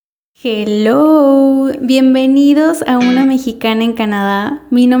Hello, bienvenidos a Una Mexicana en Canadá.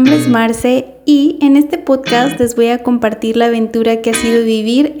 Mi nombre es Marce y en este podcast les voy a compartir la aventura que ha sido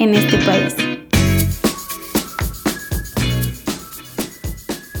vivir en este país.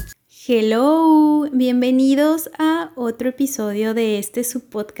 Hello, bienvenidos a otro episodio de este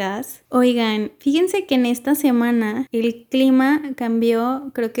subpodcast. Oigan, fíjense que en esta semana el clima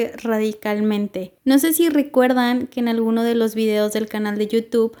cambió, creo que radicalmente. No sé si recuerdan que en alguno de los videos del canal de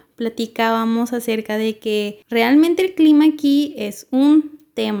YouTube platicábamos acerca de que realmente el clima aquí es un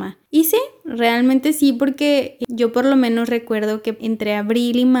tema. Y sí, realmente sí, porque yo por lo menos recuerdo que entre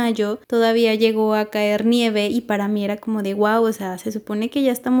abril y mayo todavía llegó a caer nieve y para mí era como de wow, o sea, se supone que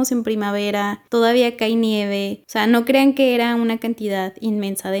ya estamos en primavera, todavía cae nieve, o sea, no crean que era una cantidad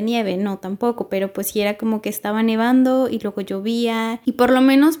inmensa de nieve, no tampoco, pero pues sí era como que estaba nevando y luego llovía y por lo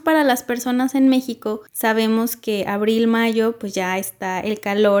menos para las personas en México sabemos que abril, mayo pues ya está el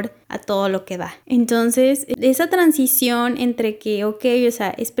calor a todo lo que da. Entonces, esa transición entre que, ok, o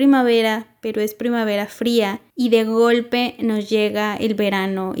sea, es primavera, pero es primavera fría y de golpe nos llega el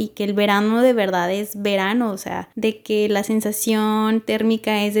verano y que el verano de verdad es verano, o sea, de que la sensación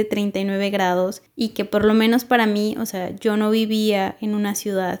térmica es de 39 grados y que por lo menos para mí, o sea, yo no vivía en una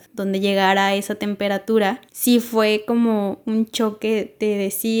ciudad donde llegara a esa temperatura. Sí fue como un choque de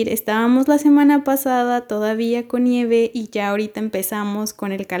decir, estábamos la semana pasada todavía con nieve y ya ahorita empezamos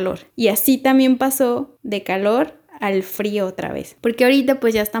con el calor. Y así también pasó de calor al frío otra vez, porque ahorita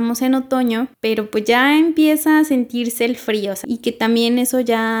pues ya estamos en otoño, pero pues ya empieza a sentirse el frío, o sea, y que también eso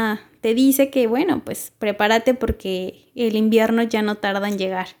ya te dice que bueno, pues prepárate porque el invierno ya no tarda en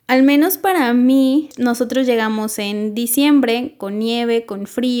llegar. Al menos para mí, nosotros llegamos en diciembre con nieve, con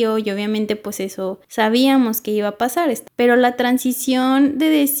frío y obviamente pues eso sabíamos que iba a pasar. Pero la transición de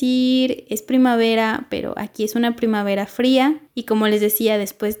decir es primavera, pero aquí es una primavera fría y como les decía,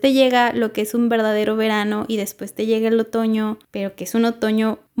 después te llega lo que es un verdadero verano y después te llega el otoño, pero que es un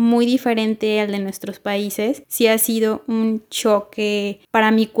otoño muy diferente al de nuestros países, sí ha sido un choque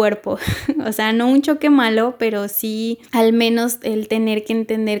para mi cuerpo. O sea, no un choque malo, pero sí al menos el tener que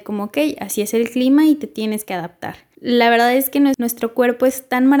entender como, ok, así es el clima y te tienes que adaptar. La verdad es que nuestro cuerpo es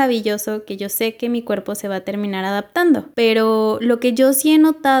tan maravilloso que yo sé que mi cuerpo se va a terminar adaptando. Pero lo que yo sí he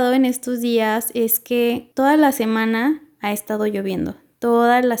notado en estos días es que toda la semana ha estado lloviendo.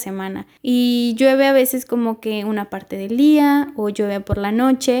 Toda la semana y llueve a veces como que una parte del día o llueve por la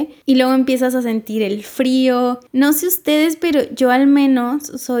noche y luego empiezas a sentir el frío. No sé ustedes, pero yo al menos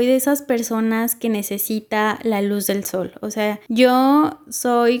soy de esas personas que necesita la luz del sol. O sea, yo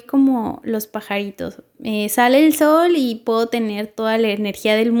soy como los pajaritos. Sale el sol y puedo tener toda la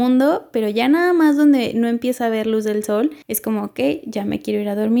energía del mundo, pero ya nada más donde no empieza a haber luz del sol es como, ok, ya me quiero ir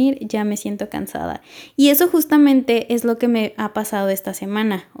a dormir, ya me siento cansada. Y eso justamente es lo que me ha pasado esta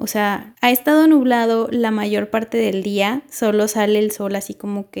semana. O sea, ha estado nublado la mayor parte del día, solo sale el sol así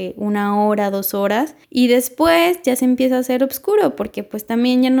como que 1 hora, 2 horas y después ya se empieza a hacer oscuro porque pues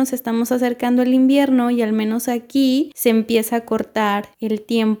también ya nos estamos acercando al invierno y al menos aquí se empieza a cortar el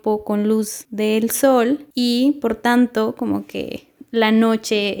tiempo con luz del sol y por tanto como que la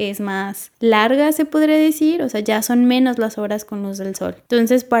noche es más larga, se podría decir, o sea, ya son menos las horas con luz del sol.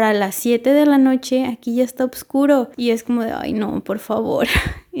 Entonces, para las 7 de la noche aquí ya está oscuro y es como de, ay no, por favor.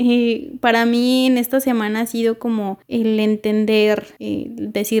 Y para mí en esta semana ha sido como el entender,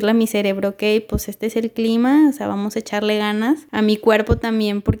 decirle a mi cerebro, ok, pues este es el clima, o sea, vamos a echarle ganas. A mi cuerpo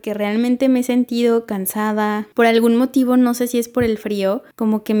también, porque realmente me he sentido cansada. Por algún motivo, no sé si es por el frío,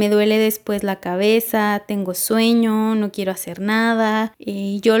 como que me duele después la cabeza, tengo sueño, no quiero hacer nada.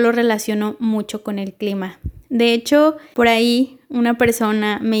 Yo lo relaciono mucho con el clima. De hecho, por ahí una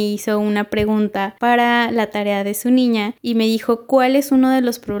persona me hizo una pregunta para la tarea de su niña y me dijo, ¿cuál es uno de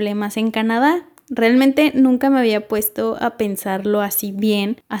los problemas en Canadá? Realmente nunca me había puesto a pensarlo así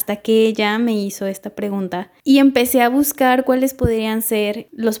bien hasta que ella me hizo esta pregunta y empecé a buscar cuáles podrían ser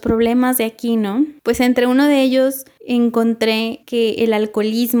los problemas de aquí, ¿no? Pues entre uno de ellos encontré que el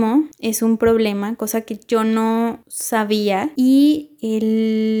alcoholismo es un problema, cosa que yo no sabía, y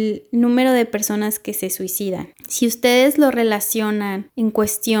el número de personas que se suicidan. Si ustedes lo relacionan en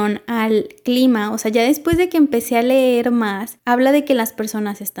cuestión al clima, o sea, ya después de que empecé a leer más, habla de que las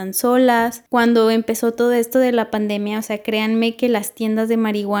personas están solas. Cuando empezó todo esto de la pandemia, o sea, créanme que las tiendas de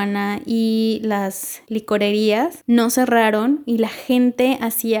marihuana y las licorerías no cerraron y la gente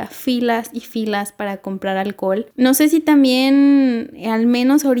hacía filas y filas para comprar alcohol. No sé si también, al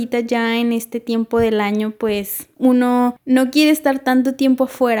menos ahorita ya en este tiempo del año, pues uno no quiere estar tanto tiempo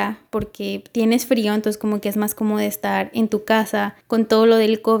afuera porque tienes frío, entonces como que es más cómodo estar en tu casa. Con todo lo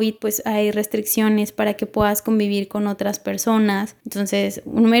del COVID, pues hay restricciones para que puedas convivir con otras personas. Entonces,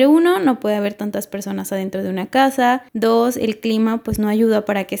 número 1, no puede haber tantas personas adentro de una casa. 2, el clima pues no ayuda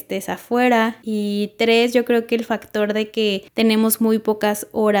para que estés afuera. Y 3, yo creo que el factor de que tenemos muy pocas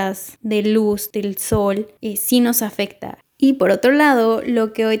horas de luz del sol sí nos afecta. Y por otro lado,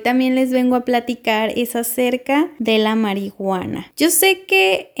 lo que hoy también les vengo a platicar es acerca de la marihuana. Yo sé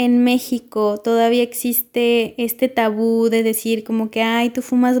que en México todavía existe este tabú de decir como que, ay, tú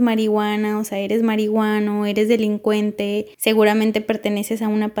fumas marihuana, o sea, eres marihuano, eres delincuente, seguramente perteneces a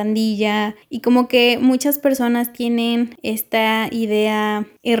una pandilla. Y como que muchas personas tienen esta idea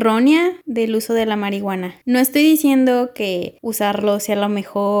errónea del uso de la marihuana. No estoy diciendo que usarlo sea lo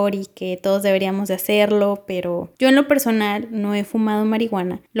mejor y que todos deberíamos de hacerlo, pero yo en lo personal no he fumado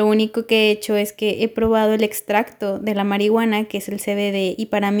marihuana. Lo único que he hecho es que he probado el extracto de la marihuana, que es el CBD, y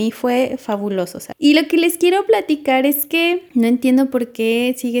para mí fue fabuloso. Y lo que les quiero platicar es que no entiendo por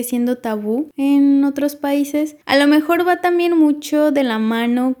qué sigue siendo tabú en otros países. A lo mejor va también mucho de la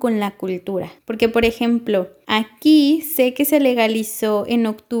mano con la cultura. Porque, por ejemplo, aquí sé que se legalizó en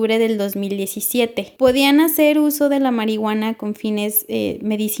octubre del 2017. Podían hacer uso de la marihuana con fines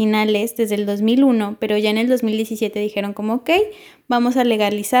medicinales desde el 2001, pero ya en el 2017 dijeron como, ok, vamos a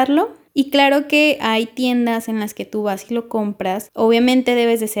legalizarlo. Y claro que hay tiendas en las que tú vas y lo compras. Obviamente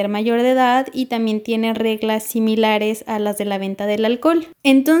debes de ser mayor de edad y también tiene reglas similares a las de la venta del alcohol.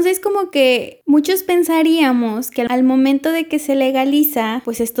 Entonces como que muchos pensaríamos que al momento de que se legaliza,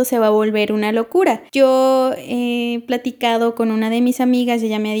 pues esto se va a volver una locura. Yo he platicado con una de mis amigas y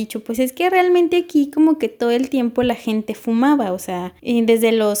ella me ha dicho, pues es que realmente aquí como que todo el tiempo la gente fumaba, o sea,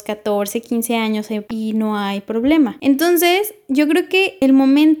 desde los 14, 15 años y no hay problema. Entonces yo creo que el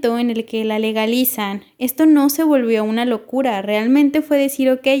momento en el que la legalizan, esto no se volvió una locura, realmente fue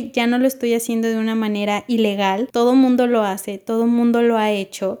decir, ok, ya no lo estoy haciendo de una manera ilegal, todo mundo lo hace, todo mundo lo ha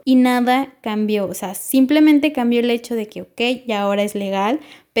hecho y nada cambió, o sea, simplemente cambió el hecho de que, ok, ya ahora es legal,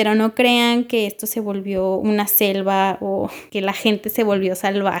 pero no crean que esto se volvió una selva o que la gente se volvió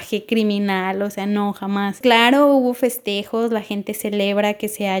salvaje, criminal, o sea, no, jamás. Claro, hubo festejos, la gente celebra que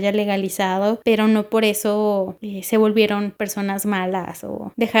se haya legalizado, pero no por eso se volvieron personas malas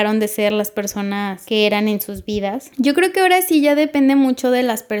o dejaron de ser las personas que eran en sus vidas. Yo creo que ahora sí ya depende mucho de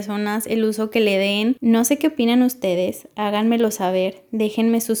las personas el uso que le den. No sé qué opinan ustedes, háganmelo saber,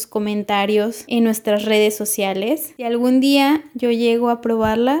 déjenme sus comentarios en nuestras redes sociales. Si algún día yo llego a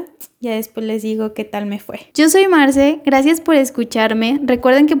probarla, ya después les digo qué tal me fue. Yo soy Marce, gracias por escucharme.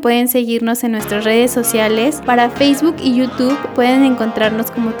 Recuerden que pueden seguirnos en nuestras redes sociales. Para Facebook y YouTube pueden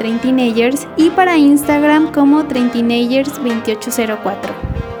encontrarnos como Trainteenagers y para Instagram como Trainteenagers2804.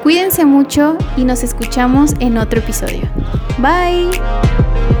 Cuídense mucho y nos escuchamos en otro episodio. Bye.